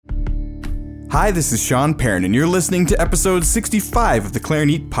Hi, this is Sean Perrin, and you're listening to episode 65 of the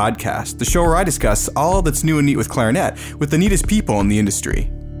Clarinet Podcast, the show where I discuss all that's new and neat with clarinet with the neatest people in the industry.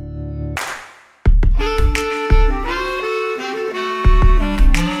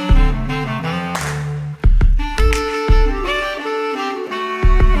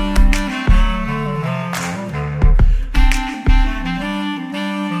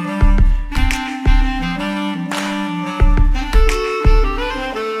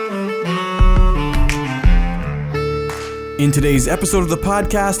 In today's episode of the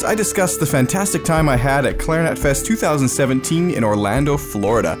podcast, I discuss the fantastic time I had at ClarinetFest 2017 in Orlando,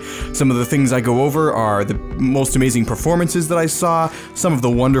 Florida. Some of the things I go over are the most amazing performances that I saw, some of the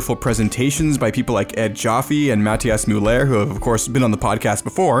wonderful presentations by people like Ed Jaffe and Matthias Muller, who have, of course, been on the podcast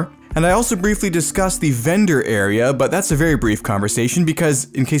before. And I also briefly discussed the vendor area, but that's a very brief conversation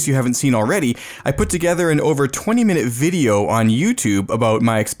because, in case you haven't seen already, I put together an over 20-minute video on YouTube about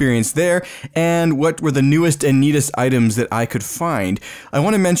my experience there and what were the newest and neatest items that I could find. I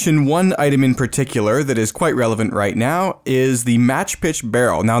want to mention one item in particular that is quite relevant right now is the match pitch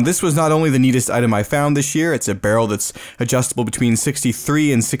barrel. Now, this was not only the neatest item I found this year, it's a barrel that's adjustable between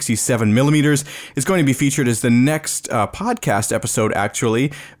 63 and 67 millimeters. It's going to be featured as the next podcast episode,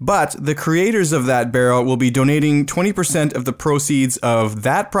 actually, but the creators of that barrel will be donating 20% of the proceeds of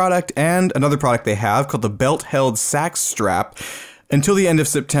that product and another product they have called the belt-held sax strap until the end of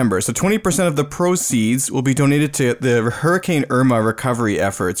September. So 20% of the proceeds will be donated to the Hurricane Irma recovery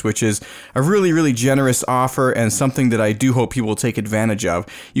efforts, which is a really, really generous offer and something that I do hope people will take advantage of.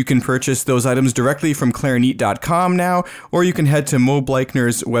 You can purchase those items directly from clarinet.com now, or you can head to Mo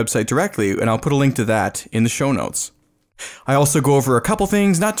Bleichner's website directly, and I'll put a link to that in the show notes. I also go over a couple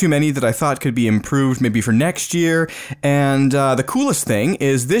things, not too many, that I thought could be improved maybe for next year. And the coolest thing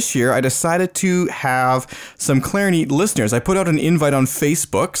is this year I decided to have some Clarinet listeners. I put out an invite on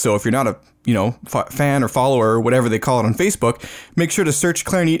Facebook, so if you're not a fan or follower or whatever they call it on Facebook, make sure to search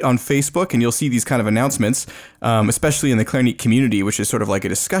Clarinet on Facebook and you'll see these kind of announcements, especially in the Clarinet community, which is sort of like a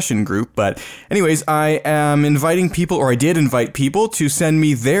discussion group. But anyways, I am inviting people, or I did invite people, to send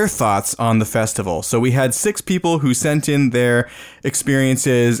me their thoughts on the festival. So we had 6 people who sent in their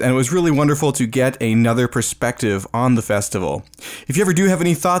experiences, and it was really wonderful to get another perspective on the festival. If you ever do have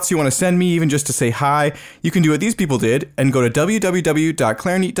any thoughts you want to send me, even just to say hi, you can do what these people did and go to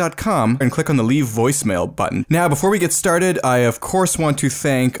www.clarinet.com and click on the leave voicemail button. Now, before we get started, I of course want to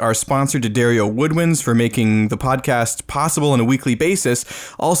thank our sponsor, D'Addario Woodwinds, for making the podcast possible on a weekly basis.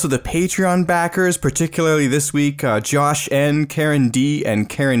 Also, the Patreon backers, particularly this week, Josh N., Karen D., and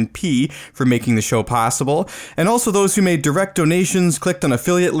Karen P., for making the show possible. And also those who made direct donations, clicked on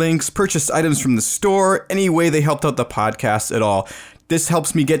affiliate links, purchased items from the store, any way they helped out the podcast at all. This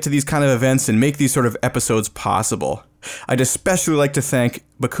helps me get to these kind of events and make these sort of episodes possible. I'd especially like to thank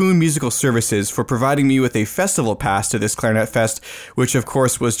Bakun Musical Services for providing me with a festival pass to this Clarinet Fest, which of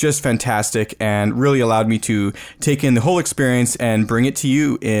course was just fantastic and really allowed me to take in the whole experience and bring it to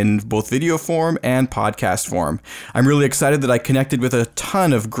you in both video form and podcast form. I'm really excited that I connected with a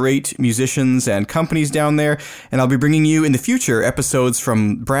ton of great musicians and companies down there, and I'll be bringing you in the future episodes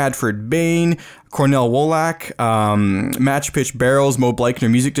from Bradford Bain, Cornell Wolak, Match Pitch Barrels, Mo Bleichner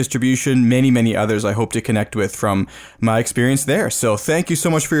Music Distribution, many, many others I hope to connect with from my experience there. So thank you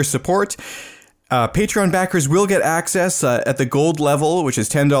so much for your support. Patreon backers will get access at the gold level, which is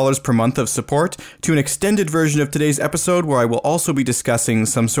 $10 per month of support, to an extended version of today's episode where I will also be discussing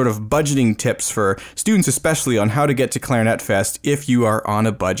some sort of budgeting tips for students especially on how to get to Clarinet Fest if you are on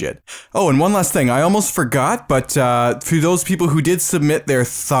a budget. Oh, and one last thing, I almost forgot, but for those people who did submit their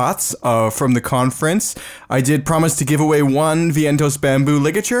thoughts from the conference, I did promise to give away one Vientos bamboo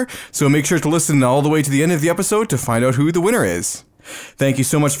ligature, so make sure to listen all the way to the end of the episode to find out who the winner is. Thank you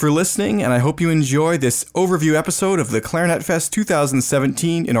so much for listening, and I hope you enjoy this overview episode of the Clarinet Fest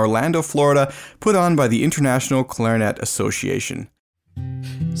 2017 in Orlando, Florida, put on by the International Clarinet Association.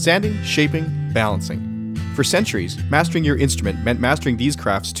 Sanding, shaping, balancing. For centuries, mastering your instrument meant mastering these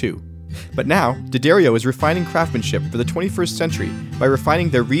crafts too. But now, D'Addario is refining craftsmanship for the 21st century by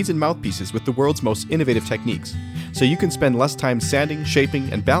refining their reeds and mouthpieces with the world's most innovative techniques, so you can spend less time sanding,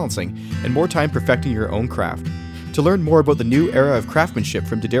 shaping, and balancing, and more time perfecting your own craft. To learn more about the new era of craftsmanship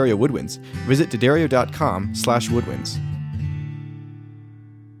from D'Addario Woodwinds, visit D'Addario.com/woodwinds.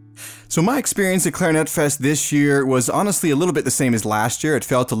 So my experience at Clarinet Fest this year was honestly a little bit the same as last year. It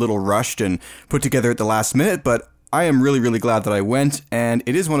felt a little rushed and put together at the last minute, but I am really, really glad that I went, and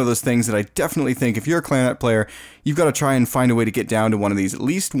it is one of those things that I definitely think if you're a clarinet player, you've got to try and find a way to get down to one of these at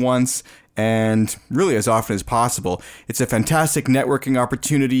least once, and really as often as possible. It's a fantastic networking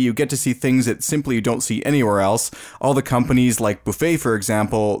opportunity. You get to see things that simply you don't see anywhere else. All the companies like Buffet, for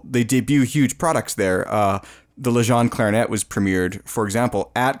example, they debut huge products there. The Lejeune clarinet was premiered, for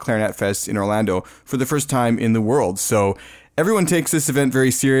example, at ClarinetFest in Orlando for the first time in the world. So everyone takes this event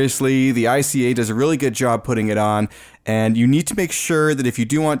very seriously. The ICA does a really good job putting it on, and you need to make sure that if you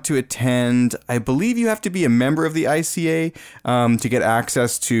do want to attend, I believe you have to be a member of the ICA to get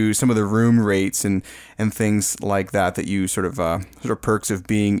access to some of the room rates and things like that you sort of perks of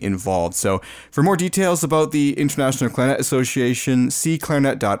being involved. So for more details about the International Clarinet Association, see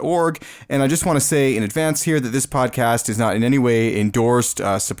clarinet.org. And I just want to say in advance here that this podcast is not in any way endorsed,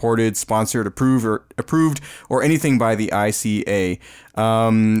 supported, sponsored, approved, or anything by the ICA.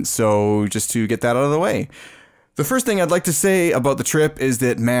 So just to get that out of the way. The first thing I'd like to say about the trip is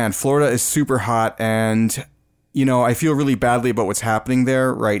that, man, Florida is super hot, and, you know, I feel really badly about what's happening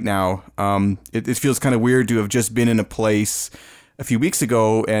there right now. It feels kind of weird to have just been in a place a few weeks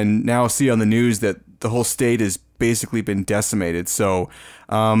ago and now see on the news that the whole state has basically been decimated. So,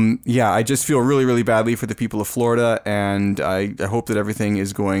 I just feel really, really badly for the people of Florida, and I hope that everything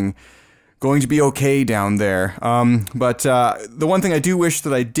is going to be okay down there. But the one thing I do wish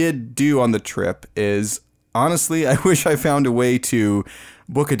that I did do on the trip is, honestly, I wish I found a way to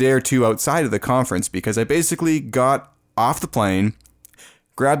book a day or two outside of the conference, because I basically got off the plane,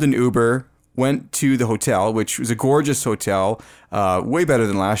 grabbed an Uber, went to the hotel, which was a gorgeous hotel, way better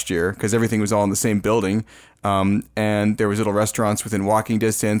than last year because everything was all in the same building. And there was little restaurants within walking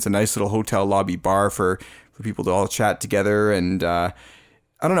distance, a nice little hotel lobby bar for people to all chat together. And I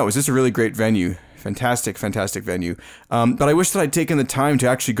don't know, it was just a really great venue. Fantastic, fantastic venue. But I wish that I'd taken the time to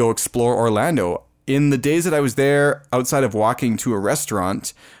actually go explore Orlando. In the days that I was there, outside of walking to a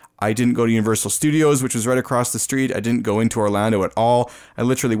restaurant, I didn't go to Universal Studios, which was right across the street. I didn't go into Orlando at all. I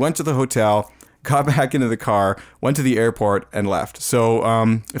literally went to the hotel, got back into the car, went to the airport, and left. So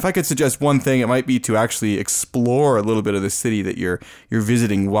if I could suggest one thing, it might be to actually explore a little bit of the city that you're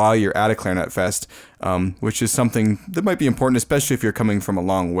visiting while you're at a ClarinetFest, which is something that might be important, especially if you're coming from a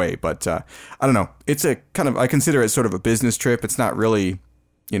long way. But I don't know. It's a kind of, I consider it sort of a business trip. It's not really,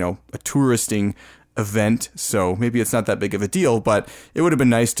 a touristing event, so maybe it's not that big of a deal, but it would have been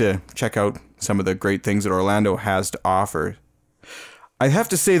nice to check out some of the great things that Orlando has to offer. I have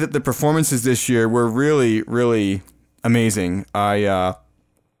to say that the performances this year were really, really amazing.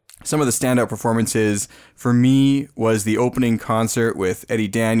 Some of the standout performances for me was the opening concert with Eddie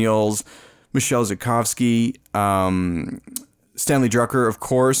Daniels, Michelle Zukovsky, Stanley Drucker, of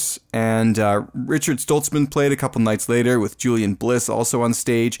course, and Richard Stoltzman played a couple nights later with Julian Bliss also on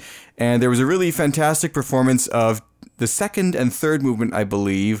stage, and there was a really fantastic performance of the second and third movement, I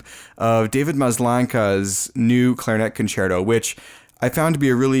believe, of David Maslanka's new clarinet concerto, which I found to be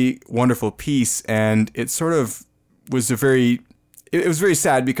a really wonderful piece, and it sort of was it was very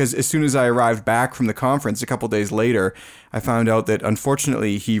sad because as soon as I arrived back from the conference a couple days later, I found out that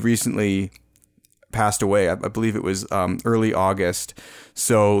unfortunately he recently passed away. I believe it was early August.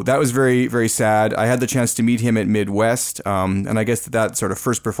 So that was very, very sad. I had the chance to meet him at Midwest, and I guess that sort of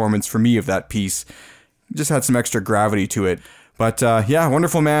first performance for me of that piece just had some extra gravity to it. But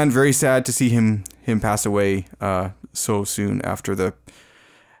wonderful man. Very sad to see him pass away so soon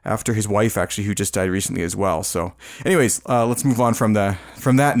after his wife, actually, who just died recently as well. So anyways, let's move on from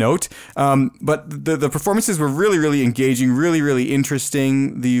that note. But the performances were really, really engaging, really, really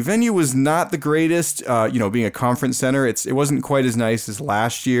interesting. The venue was not the greatest, being a conference center. It wasn't quite as nice as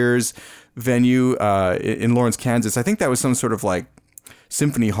last year's venue in Lawrence, Kansas. I think that was some sort of like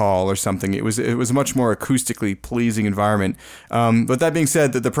symphony hall or something. It was a much more acoustically pleasing environment. But that being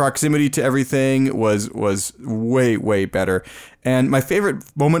said, that the proximity to everything was way, way better. And my favorite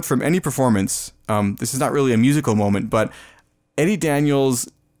moment from any performance, this is not really a musical moment, but Eddie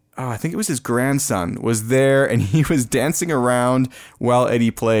Daniels, I think it was his grandson, was there, and he was dancing around while Eddie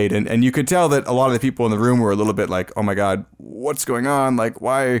played. And you could tell that a lot of the people in the room were a little bit like, oh my God, what's going on? Like,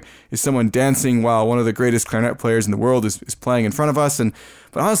 why is someone dancing while one of the greatest clarinet players in the world is playing in front of us?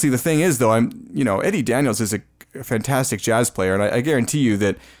 But honestly, the thing is, though, Eddie Daniels is a fantastic jazz player, and I guarantee you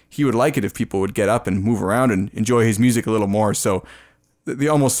that he would like it if people would get up and move around and enjoy his music a little more. So the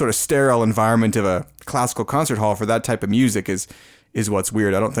almost sort of sterile environment of a classical concert hall for that type of music is is what's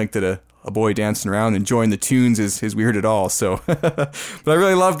weird. I don't think that a boy dancing around enjoying the tunes is weird at all. So, but I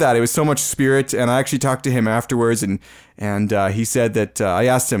really loved that. It was so much spirit, and I actually talked to him afterwards, and he said that I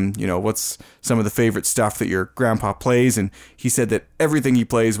asked him, what's some of the favorite stuff that your grandpa plays, and he said that everything he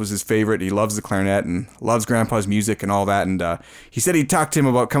plays was his favorite. He loves the clarinet and loves grandpa's music and all that, and he said he'd talk to him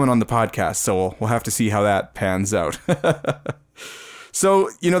about coming on the podcast, so we'll have to see how that pans out. So,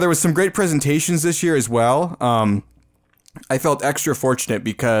 there was some great presentations this year as well. I felt extra fortunate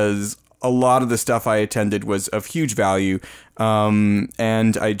because a lot of the stuff I attended was of huge value, and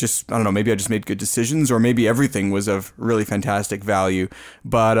I don't know, maybe I just made good decisions, or maybe everything was of really fantastic value.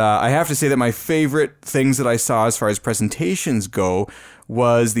 But I have to say that my favorite things that I saw as far as presentations go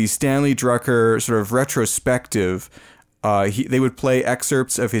was the Stanley Drucker sort of retrospective. They would play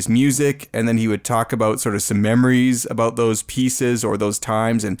excerpts of his music, and then he would talk about sort of some memories about those pieces or those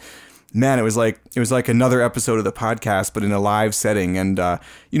times, and man, it was like another episode of the podcast, but in a live setting. And,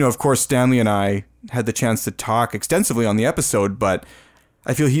 of course, Stanley and I had the chance to talk extensively on the episode, but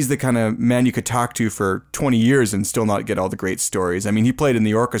I feel he's the kind of man you could talk to for 20 years and still not get all the great stories. I mean, he played in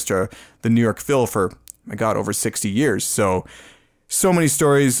the orchestra, the New York Phil, for, my God, over 60 years. So many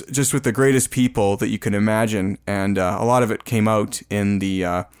stories just with the greatest people that you can imagine. And a lot of it came out in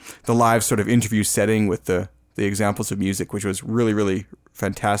the live sort of interview setting with the examples of music, which was really, really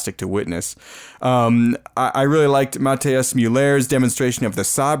fantastic to witness. I really liked Matthias Müller's demonstration of the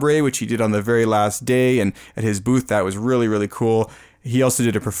Sabre, which he did on the very last day, and at his booth. That was really, really cool. He also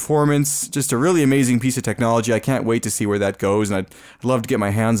did a performance, just a really amazing piece of technology. I can't wait to see where that goes, and I'd love to get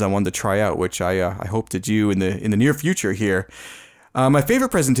my hands on one to try out, which I hope to do in the near future here. My favorite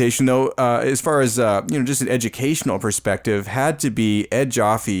presentation, though, as far as just an educational perspective, had to be Ed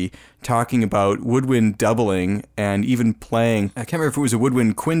Jaffe talking about woodwind doubling and even playing. I can't remember if it was a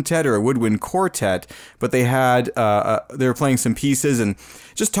woodwind quintet or a woodwind quartet, but they were playing some pieces and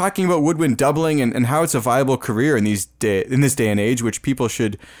just talking about woodwind doubling and how it's a viable career in this day and age, which people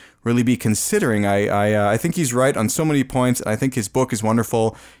should really be considering. I think he's right on so many points, and I think his book is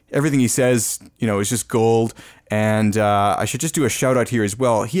wonderful. Everything he says, is just gold. And I should just do a shout out here as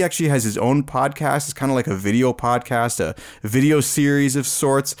well. He actually has his own podcast. It's kind of like a video podcast, a video series of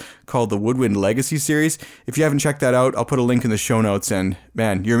sorts called the Woodwind Legacy Series. If you haven't checked that out, I'll put a link in the show notes. And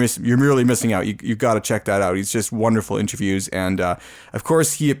man, you're really missing out. You've got to check that out. He's just wonderful interviews. And of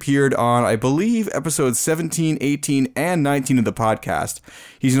course, he appeared on, I believe, episodes 17, 18, and 19 of the podcast.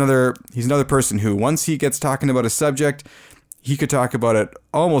 He's another person who, once he gets talking about a subject, he could talk about it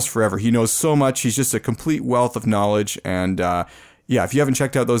almost forever. He knows so much. He's just a complete wealth of knowledge. And if you haven't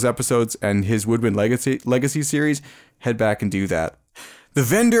checked out those episodes and his Woodwind Legacy series, head back and do that. The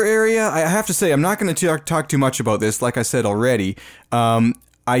vendor area, I have to say, I'm not going to talk too much about this, like I said already.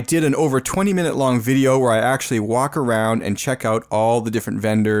 I did an over 20-minute long video where I actually walk around and check out all the different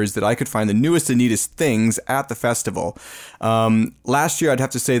vendors that I could find the newest and neatest things at the festival. Last year, I'd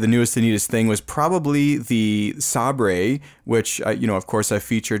have to say the newest and neatest thing was probably the Sabre, which, of course, I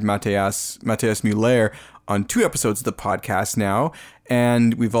featured Matthias Müller on 2 episodes of the podcast now.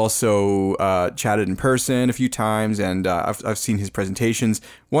 And we've also chatted in person a few times, and I've seen his presentations.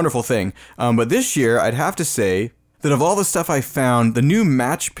 Wonderful thing. But this year, I'd have to say that of all the stuff I found, the new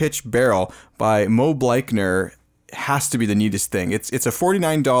match pitch barrel by Mo Bleichner has to be the neatest thing. It's a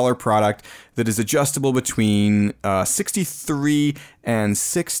 $49 product that is adjustable between 63 and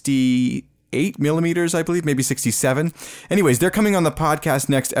 68 millimeters, I believe, maybe 67. Anyways, they're coming on the podcast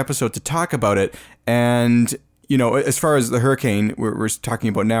next episode to talk about it. And as far as the Hurricane we're talking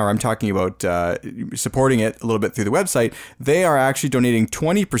about now, or I'm talking about supporting it a little bit through the website, they are actually donating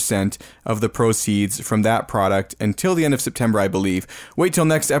 20% of the proceeds from that product until the end of September, I believe. Wait till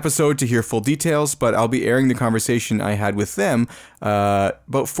next episode to hear full details, but I'll be airing the conversation I had with them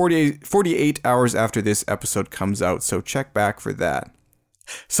about 48 hours after this episode comes out, so check back for that.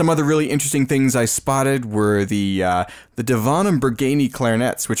 Some other really interesting things I spotted were the Devon and Bergani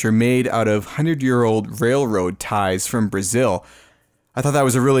clarinets, which are made out of 100-year-old railroad ties from Brazil. I thought that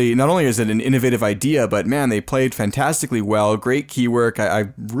was not only is it an innovative idea, but man, they played fantastically well. Great key work.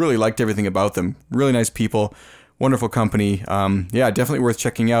 I really liked everything about them. Really nice people. Wonderful company. Definitely worth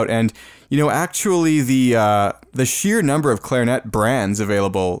checking out. And, actually the sheer number of clarinet brands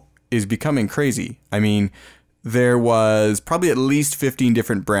available is becoming crazy. I mean, there was probably at least 15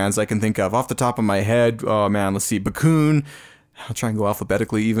 different brands I can think of. Off the top of my head, oh man, let's see, Bakun, I'll try and go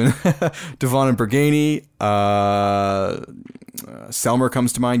alphabetically even, Devon and Bergani, Selmer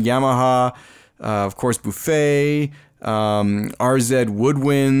comes to mind, Yamaha, of course Buffet, RZ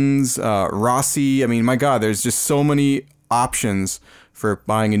Woodwinds, Rossi. I mean, my God, there's just so many options for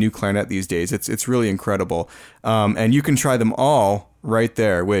buying a new clarinet these days. It's really incredible. And you can try them all right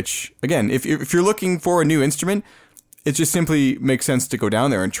there, which, again, if you're looking for a new instrument, it just simply makes sense to go down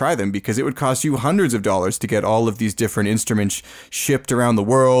there and try them, because it would cost you hundreds of dollars to get all of these different instruments shipped around the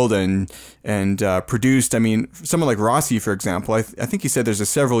world and produced. I mean, someone like Rossi, for example, I think he said there's a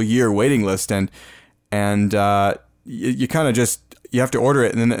several year waiting list, and you kind of just, you have to order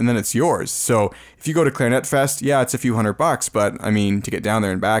it and then it's yours. So if you go to ClarinetFest, yeah, it's a few $100, but I mean, to get down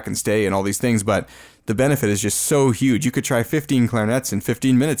there and back and stay and all these things, but the benefit is just so huge. You could try 15 clarinets in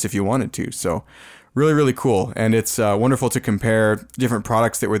 15 minutes if you wanted to. So really, really cool. And it's wonderful to compare different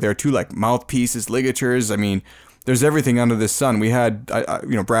products that were there too, like mouthpieces, ligatures. I mean, there's everything under the sun. We had,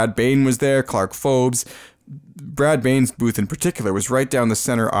 Brad Bain was there, Clark Phobes. Brad Bain's booth in particular was right down the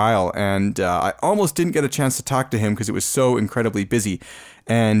center aisle, and I almost didn't get a chance to talk to him because it was so incredibly busy.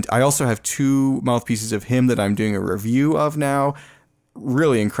 And I also have 2 mouthpieces of him that I'm doing a review of now.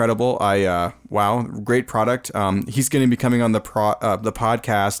 Really incredible. Wow, great product. He's going to be coming on the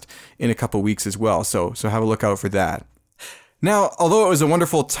podcast in a couple weeks as well, so have a look out for that. Now, although it was a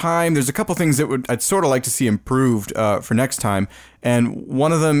wonderful time, there's a couple things that I'd sort of like to see improved for next time, and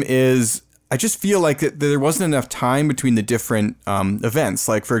one of them is I just feel like that there wasn't enough time between the different events.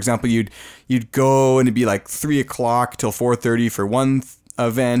 Like, for example, you'd go and it'd be like 3 o'clock till 4:30 for one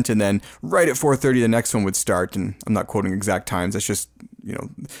event, and then right at 4:30 the next one would start. And I'm not quoting exact times. That's just,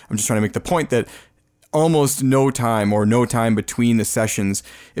 I'm just trying to make the point that almost no time between the sessions.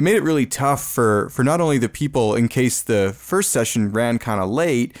 It made it really tough for not only the people, in case the first session ran kind of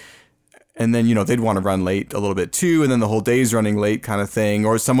late, and then, they'd want to run late a little bit too, and then the whole day's running late kind of thing,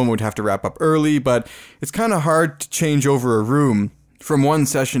 or someone would have to wrap up early. But it's kind of hard to change over a room from one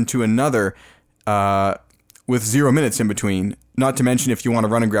session to another with 0 minutes in between. Not to mention if you want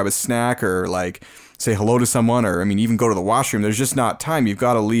to run and grab a snack or like say hello to someone, or even go to the washroom, there's just not time. You've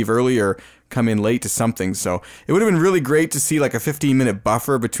got to leave early or come in late to something. So it would have been really great to see like a 15-minute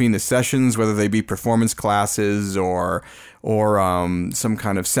buffer between the sessions, whether they be performance classes or some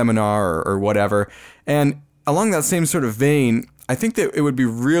kind of seminar or whatever. And along that same sort of vein, I think that it would be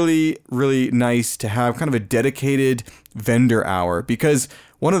really, really nice to have kind of a dedicated vendor hour, because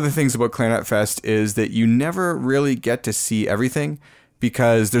one of the things about ClarinetFest is that you never really get to see everything,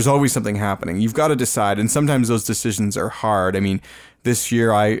 because there's always something happening. You've got to decide, and sometimes those decisions are hard. I mean, this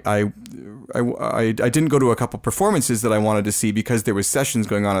year I didn't go to a couple performances that I wanted to see because there was sessions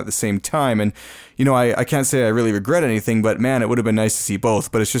going on at the same time, and I can't say I really regret anything, but man, it would have been nice to see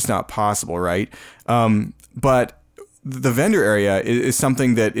both, but it's just not possible, right? But the vendor area is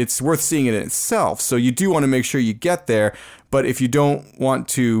something that it's worth seeing in itself. So you do want to make sure you get there. But if you don't want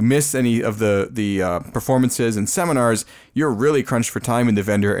to miss any of the performances and seminars, you're really crunched for time in the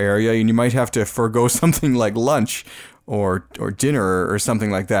vendor area, and you might have to forego something like lunch or dinner or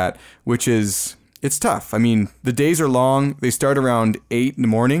something like that, which is, it's tough. I mean, the days are long. They start around 8 in the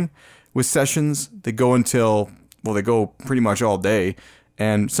morning with sessions. They go they go pretty much all day.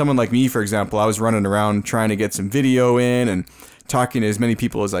 And someone like me, for example, I was running around trying to get some video in and talking to as many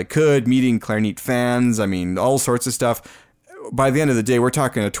people as I could, meeting clarinet fans, all sorts of stuff. By the end of the day, we're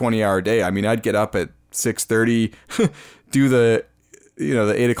talking a 20-hour day. I'd get up at 6:30, do the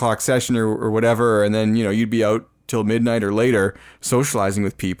 8 o'clock session or whatever, and then, you'd be out till midnight or later socializing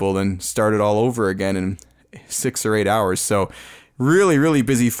with people, then start it all over again in 6 or 8 hours. So really, really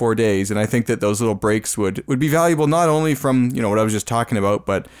busy 4 days, and I think that those little breaks would be valuable, not only from, what I was just talking about,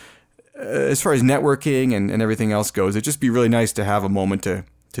 but as far as networking and everything else goes. It'd just be really nice to have a moment to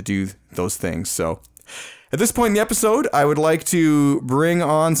do those things. So at this point in the episode, I would like to bring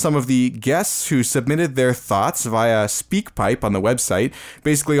on some of the guests who submitted their thoughts via SpeakPipe on the website.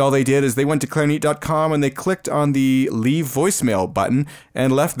 Basically, all they did is they went to clarinet.com and they clicked on the Leave Voicemail button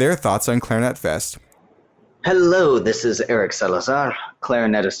and left their thoughts on ClarinetFest. Hello, this is Eric Salazar,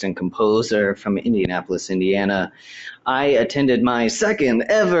 clarinetist and composer from Indianapolis, Indiana. I attended my second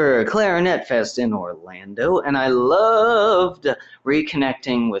ever ClarinetFest in Orlando, and I loved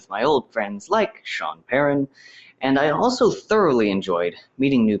reconnecting with my old friends like Sean Perrin, and I also thoroughly enjoyed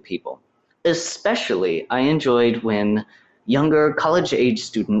meeting new people. Especially, I enjoyed when younger college-age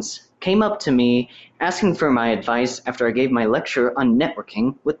students came up to me asking for my advice after I gave my lecture on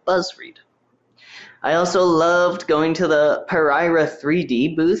networking with BuzzReed. I also loved going to the Pereira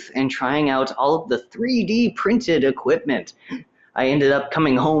 3D booth and trying out all of the 3D printed equipment. I ended up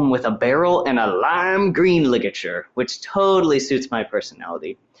coming home with a barrel and a lime green ligature, which totally suits my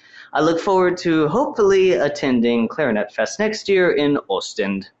personality. I look forward to hopefully attending ClarinetFest next year in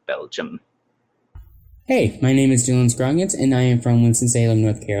Ostend, Belgium. Hey, my name is Dylan Scroggins, and I am from Winston-Salem,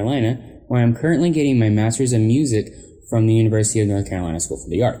 North Carolina, where I'm currently getting my Master's in Music from the University of North Carolina School for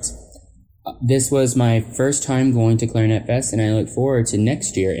the Arts. This was my first time going to ClarinetFest, and I look forward to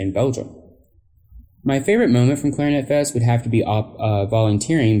next year in Belgium. My favorite moment from ClarinetFest would have to be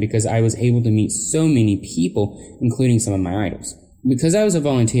volunteering, because I was able to meet so many people, including some of my idols. Because I was a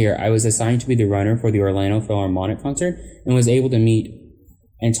volunteer, I was assigned to be the runner for the Orlando Philharmonic concert and was able to meet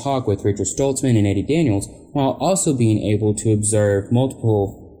and talk with Richard Stoltzman and Eddie Daniels, while also being able to observe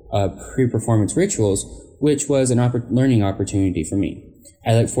multiple pre-performance rituals, which was an learning opportunity for me.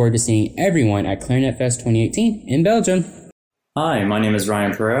 I look forward to seeing everyone at ClarinetFest 2018 in Belgium. Hi, my name is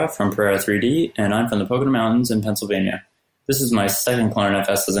Ryan Pereira from Pereira 3D, and I'm from the Pocono Mountains in Pennsylvania. This is my second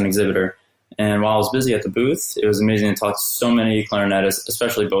ClarinetFest as an exhibitor, and while I was busy at the booth, it was amazing to talk to so many clarinetists,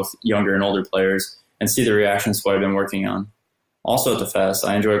 especially both younger and older players, and see the reactions to what I've been working on. Also at the fest,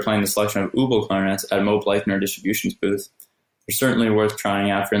 I enjoyed playing the selection of oboe clarinets at Mo Bleichner Distribution's booth. They're certainly worth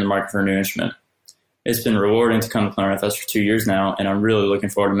trying out if you're in the market for a new instrument. It's been rewarding to come to ClarinetFest for 2 years now, and I'm really looking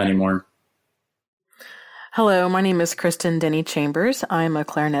forward to many more. Hello, my name is Kristen Denny Chambers. I'm a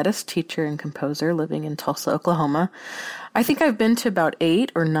clarinetist, teacher, and composer living in Tulsa, Oklahoma. I think I've been to about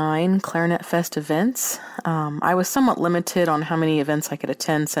 8 or 9 ClarinetFest events. I was somewhat limited on how many events I could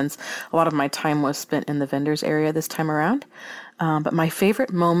attend since a lot of my time was spent in the vendors area this time around. But my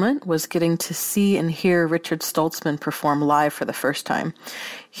favorite moment was getting to see and hear Richard Stoltzman perform live for the first time.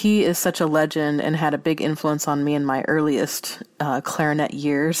 He is such a legend and had a big influence on me in my earliest clarinet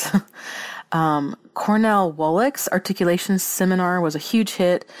years. Cornell Wallach's articulation seminar was a huge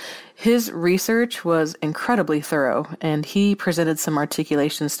hit. His research was incredibly thorough, and he presented some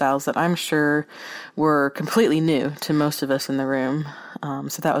articulation styles that I'm sure were completely new to most of us in the room.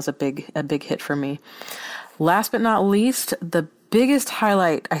 So that was a big hit for me. Last but not least, the biggest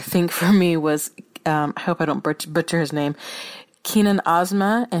highlight, I think, for me was, I hope I don't butcher his name, Kenan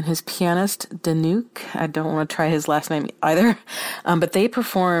Ozma and his pianist Danuk. I don't want to try his last name either. But they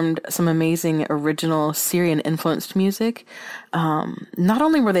performed some amazing original Syrian-influenced music. Not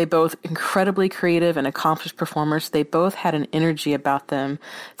only were they both incredibly creative and accomplished performers, they both had an energy about them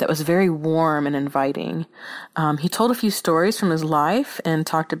that was very warm and inviting. He told a few stories from his life and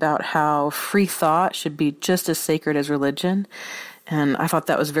talked about how free thought should be just as sacred as religion. And I thought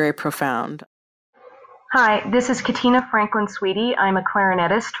that was very profound. Hi, this is Katina Franklin-Sweetie. I'm a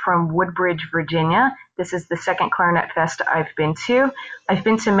clarinetist from Woodbridge, Virginia. This is the second ClarinetFest I've been to. I've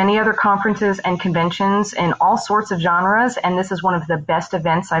been to many other conferences and conventions in all sorts of genres, and this is one of the best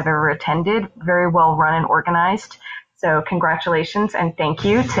events I've ever attended, very well run and organized. So congratulations and thank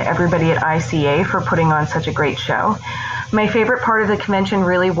you to everybody at ICA for putting on such a great show. My favorite part of the convention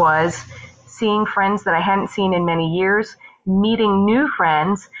really was seeing friends that I hadn't seen in many years, meeting new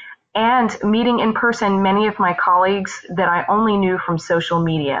friends, and meeting in person many of my colleagues that I only knew from social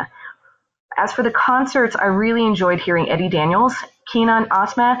media. As for the concerts, I really enjoyed hearing Eddie Daniels, Kenan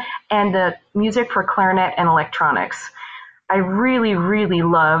Ozma, and the music for clarinet and electronics. I really, really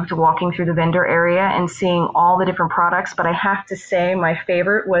loved walking through the vendor area and seeing all the different products, but I have to say my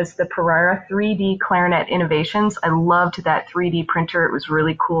favorite was the Pereira 3D Clarinet Innovations. I loved that 3D printer. It was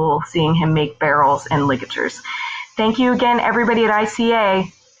really cool seeing him make barrels and ligatures. Thank you again, everybody at ICA.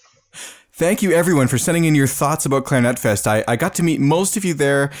 Thank you, everyone, for sending in your thoughts about ClarinetFest. I got to meet most of you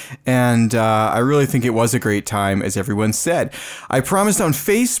there, and I really think it was a great time, as everyone said. I promised on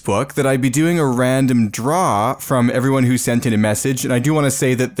Facebook that I'd be doing a random draw from everyone who sent in a message, and I do want to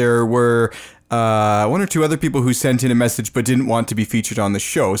say that there were one or two other people who sent in a message but didn't want to be featured on the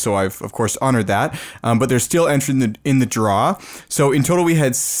show, so I've, of course, honored that. But they're still entered in the draw. So in total, we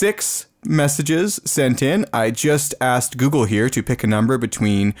had 6 messages sent in. I just asked Google here to pick a number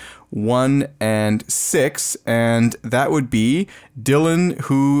between 1 and 6, and that would be Dylan,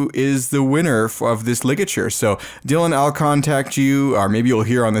 who is the winner of this ligature. So Dylan, I'll contact you, or maybe you'll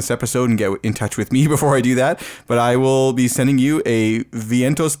hear on this episode and get in touch with me before I do that, but I will be sending you a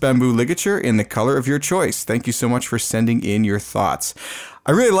Vientos bamboo ligature in the color of your choice. Thank you so much for sending in your thoughts.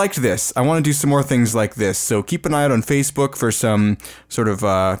 I really liked this. I want to do some more things like this, so keep an eye out on Facebook for some sort of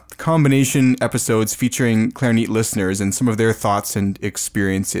combination episodes featuring clarinet listeners and some of their thoughts and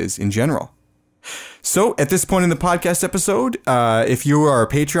experiences in general. So, at this point in the podcast episode, if you are a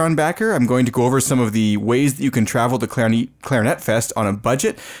Patreon backer, I'm going to go over some of the ways that you can travel to ClarinetFest on a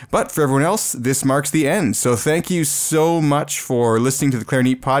budget. But for everyone else, this marks the end. So thank you so much for listening to the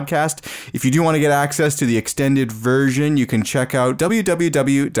Clarinet Podcast. If you do want to get access to the extended version, you can check out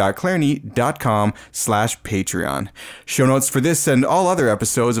www.clarinet.com/Patreon. Show notes for this and all other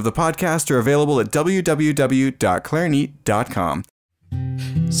episodes of the podcast are available at www.clarinet.com.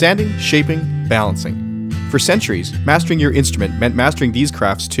 Sanding, shaping, balancing. For centuries, mastering your instrument meant mastering these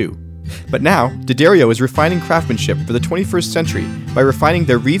crafts too. But now, D'Addario is refining craftsmanship for the 21st century by refining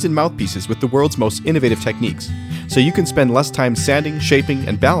their reeds and mouthpieces with the world's most innovative techniques, so you can spend less time sanding, shaping,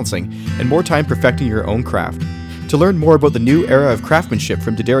 and balancing, and more time perfecting your own craft. To learn more about the new era of craftsmanship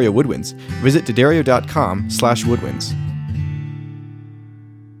from D'Addario Woodwinds, visit D'Addario.com/woodwinds.